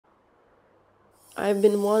I've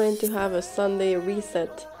been wanting to have a Sunday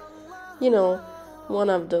reset. You know, one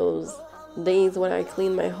of those days when I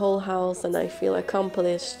clean my whole house and I feel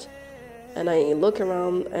accomplished, and I look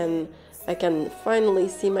around and I can finally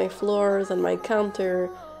see my floors and my counter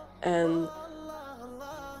and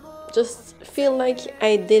just feel like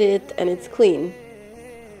I did it and it's clean.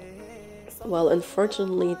 Well,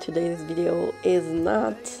 unfortunately, today's video is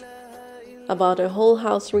not about a whole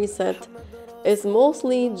house reset. It's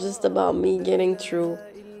mostly just about me getting through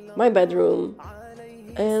my bedroom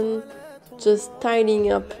and just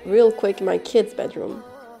tidying up real quick my kids' bedroom.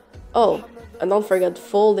 Oh, and don't forget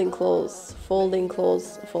folding clothes, folding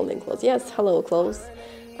clothes, folding clothes. Yes, hello, clothes.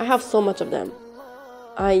 I have so much of them.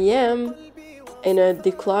 I am in a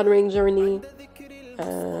decluttering journey.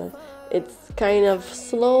 It's kind of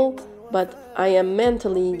slow, but I am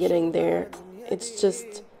mentally getting there. It's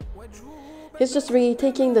just really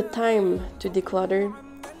taking the time to declutter.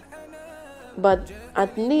 But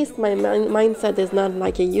at least my mindset is not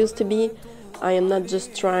like it used to be. I am not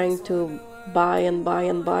just trying to buy and buy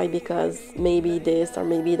and buy because maybe this or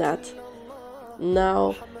maybe that.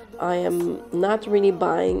 Now I am not really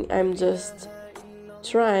buying. I'm just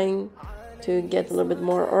trying to get a little bit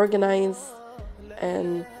more organized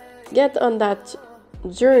and get on that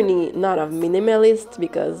journey, not of minimalist,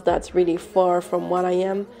 because that's really far from what I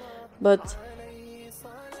am, but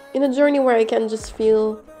in a journey where I can just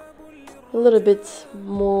feel a little bit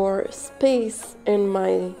more space in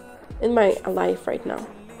my life right now.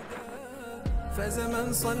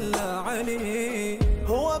 فزمن صلى عليه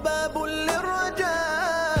هو باب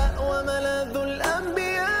للرجاء وملاذ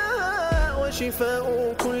الأنبياء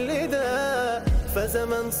وشفاء كل داء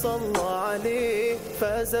فزمن صلى عليه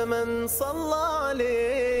فزمن صلى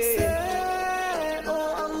عليه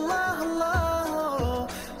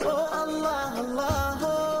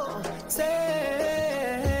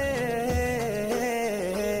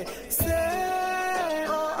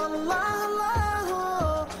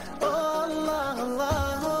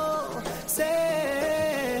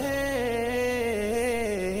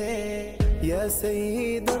يا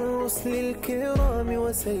سيد الرسل الكرام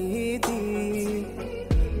وسيدي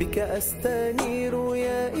بك أستنير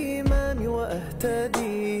يا إمامي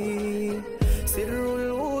وأهتدي سر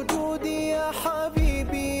الوجود يا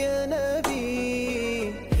حبيبي يا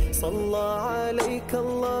نبي صلى عليك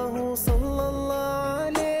الله صلى الله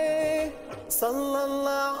عليه صلى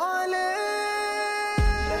الله عليه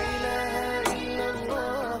لا إله إلا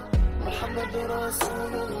الله محمد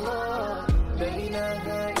رسول الله لا إله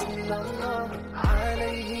إلا الله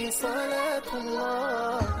عليه صلاة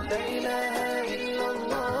الله لا إله إلا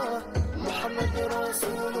الله محمد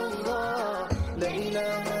رسول الله لا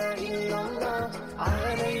إله إلا الله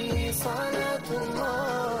عليه صلاة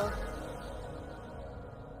الله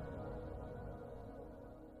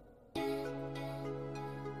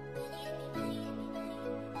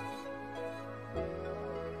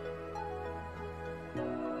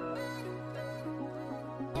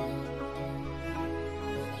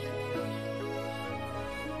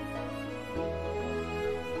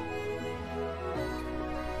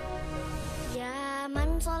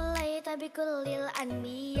صليت بكل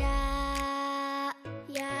الأنبياء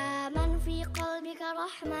يا من في قلبك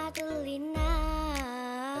رحمة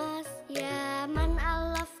للناس يا من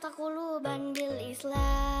ألفت قلوبا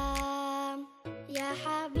بالإسلام يا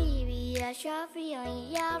حبيبي يا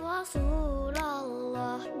شفيعي يا رسول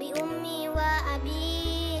الله بأمي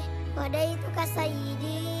وأبي وديتك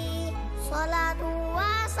سيدي صلاة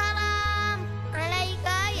وسلام عليك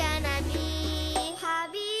يا نبي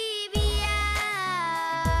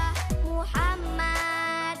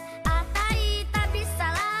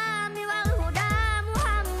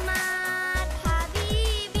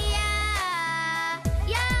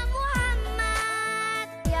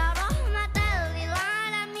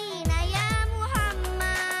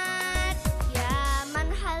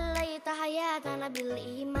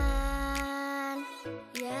بالإيمان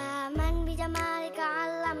يا من بجمالك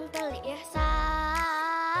علمت الإحسان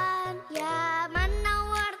يا من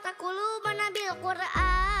نورت قلوبنا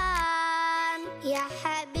بالقرآن يا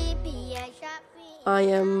حبيبي يا شفيعي. I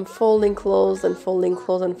am folding clothes and folding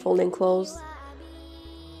clothes and folding clothes.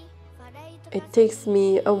 It takes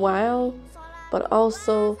me a while, but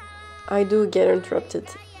also I do get interrupted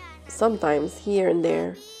sometimes here and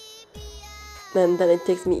there, and then it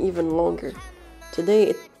takes me even longer. Today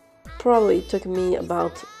it probably took me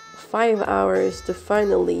about 5 hours to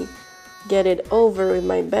finally get it over with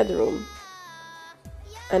my bedroom,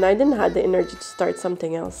 and I didn't have the energy to start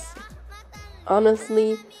something else.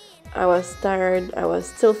 Honestly, I was tired, I was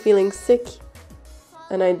still feeling sick,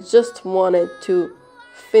 and I just wanted to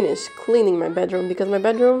finish cleaning my bedroom because my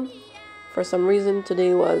bedroom For some reason,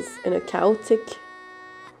 today was in a chaotic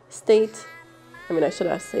state. I mean, I should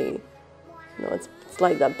have say, it's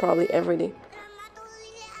like that probably every day.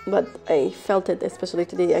 But I felt it especially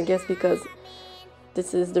today, I guess, because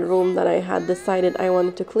this is the room that I had decided I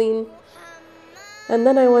wanted to clean. And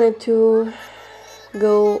then I wanted to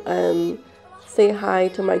go and say hi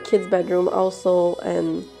to my kids' bedroom also,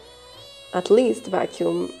 and at least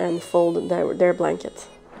vacuum and fold their blanket.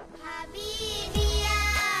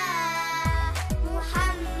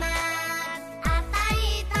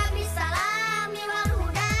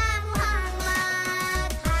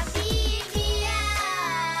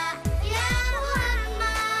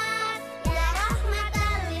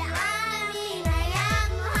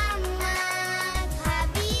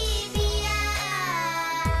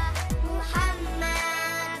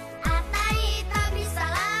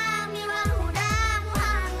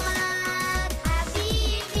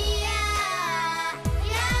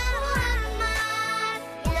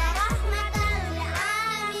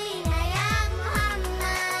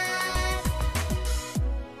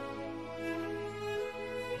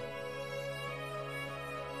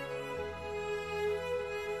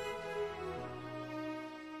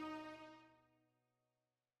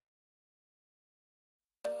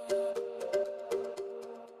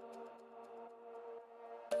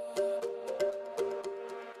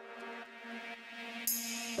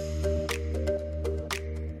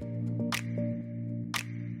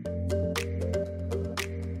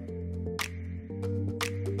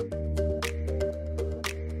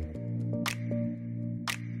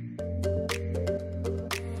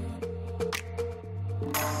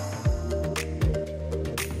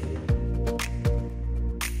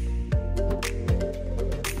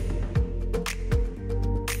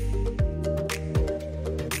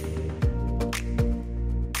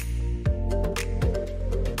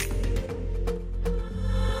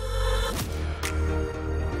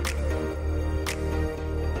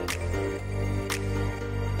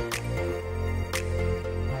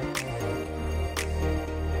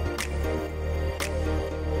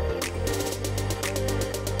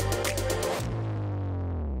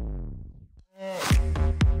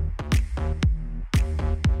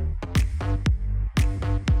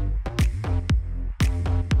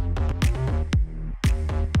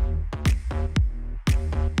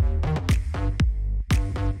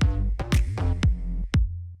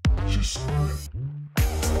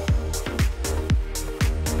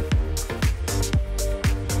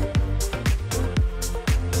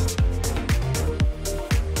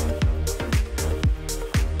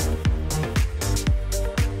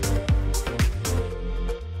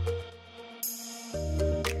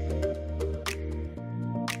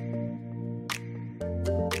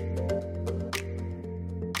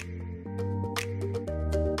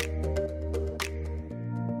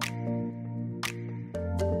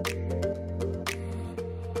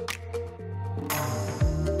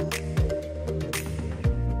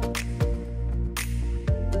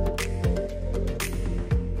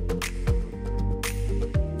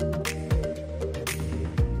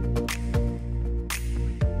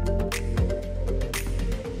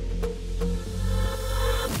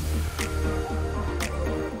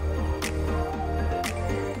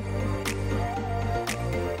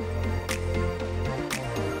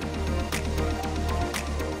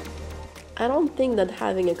 I don't think that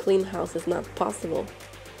having a clean house is not possible,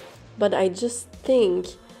 but I just think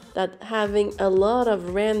that having a lot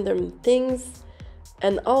of random things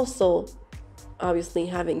and also obviously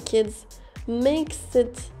having kids makes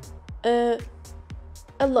it a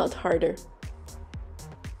lot harder.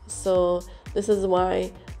 So this is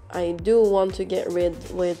why I do want to get rid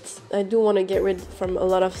from a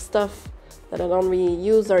lot of stuff that I don't really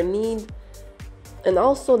use or need. And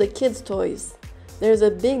also the kids' toys. There's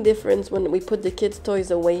a big difference when we put the kids'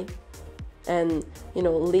 toys away and,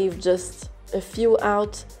 leave just a few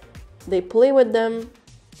out. They play with them,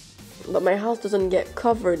 but my house doesn't get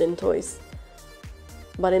covered in toys.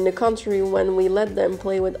 But in the country, when we let them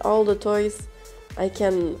play with all the toys, I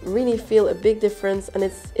can really feel a big difference, and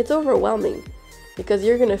it's overwhelming because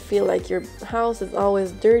you're gonna feel like your house is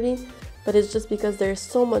always dirty, but it's just because there's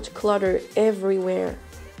so much clutter everywhere.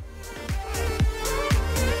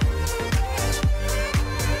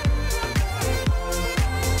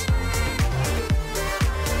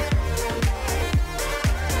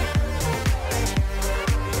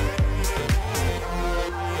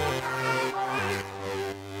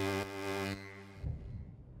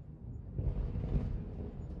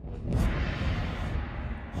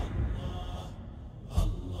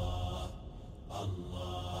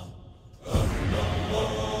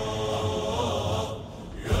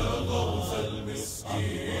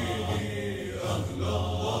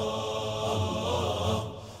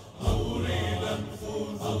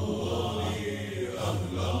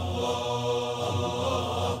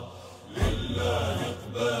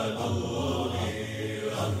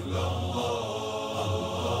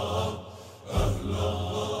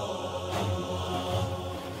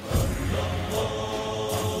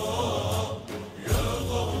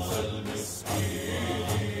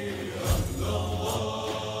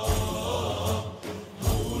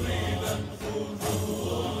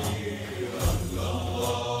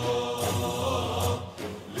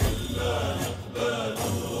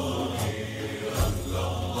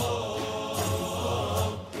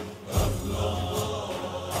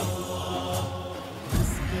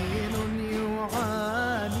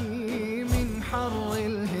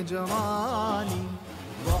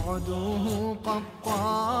 بعده قد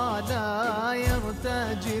طال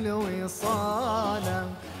يرتجي الوصال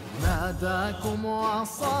ناداكم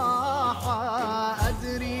وصاح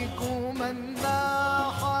أدريكم من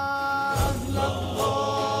ناح أهل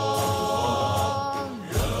الله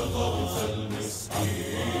يا غوث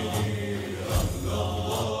المسكين أهل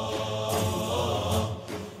الله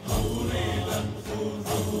مريدا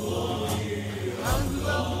خذوني أهل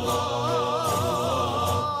الله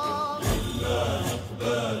لله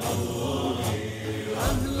اقبلوني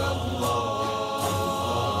أهل الله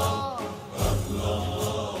أهل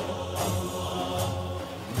الله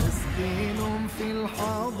مسكين في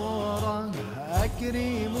الحضرة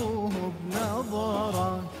أكرموه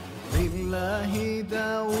بنظرة بالله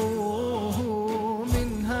داووه من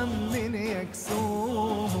هم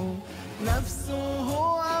يكسوه نفسه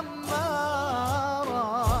أمارة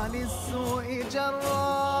للسوء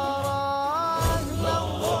جرارة أهل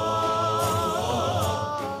الله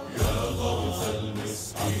يا غوث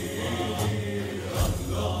المسكين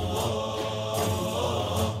أهل الله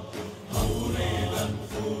مريدا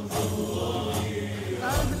خذوني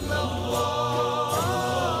أهل الله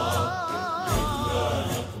لله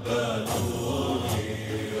اقبلوني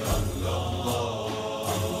أهل الله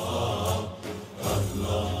أهل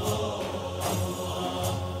الله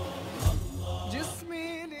جسمي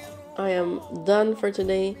I am done for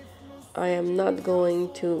today. I am not going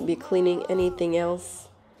to be cleaning anything else.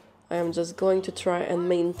 I am just going to try and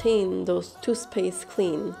maintain those two spaces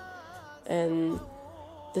clean. And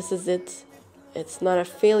this is it. It's not a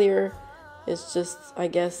failure. It's just, I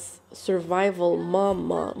guess, survival mom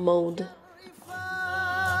mode.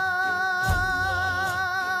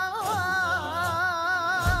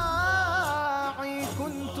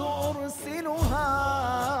 كنت أرسلها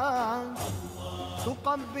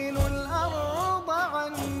تقبل الأرض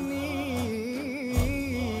عني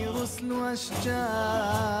رسل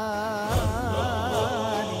أشجار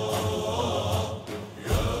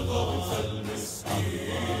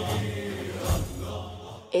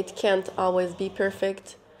It can't always be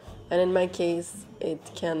perfect, and in my case, it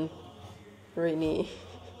can really,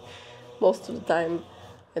 most of the time,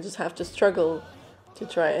 I just have to struggle to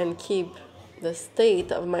try and keep the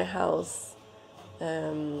state of my house,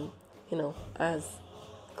 as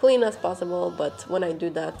clean as possible. But when I do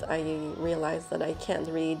that, I realize that I can't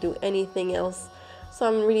really do anything else. So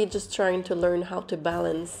I'm really just trying to learn how to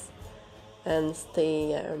balance and stay,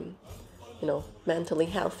 mentally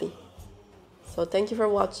healthy. So thank you for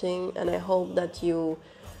watching, and I hope that you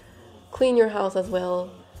clean your house as well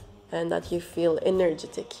and that you feel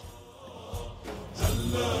energetic.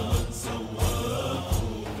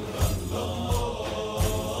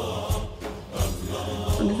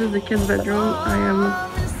 So this is the kids' bedroom. I am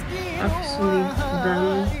officially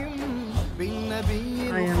done.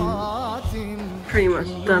 I am pretty much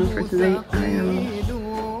done for today. I am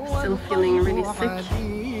still feeling really sick,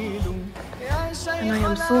 and I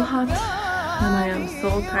am so hot, and I am so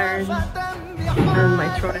tired, and my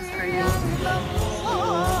throat is hurting.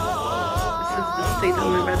 So this is the state of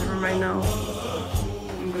my bedroom right now.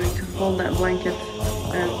 I'm going to fold that blanket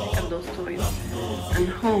and pick up those toys and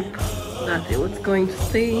hope that it was going to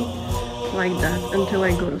stay like that until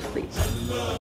I go to sleep.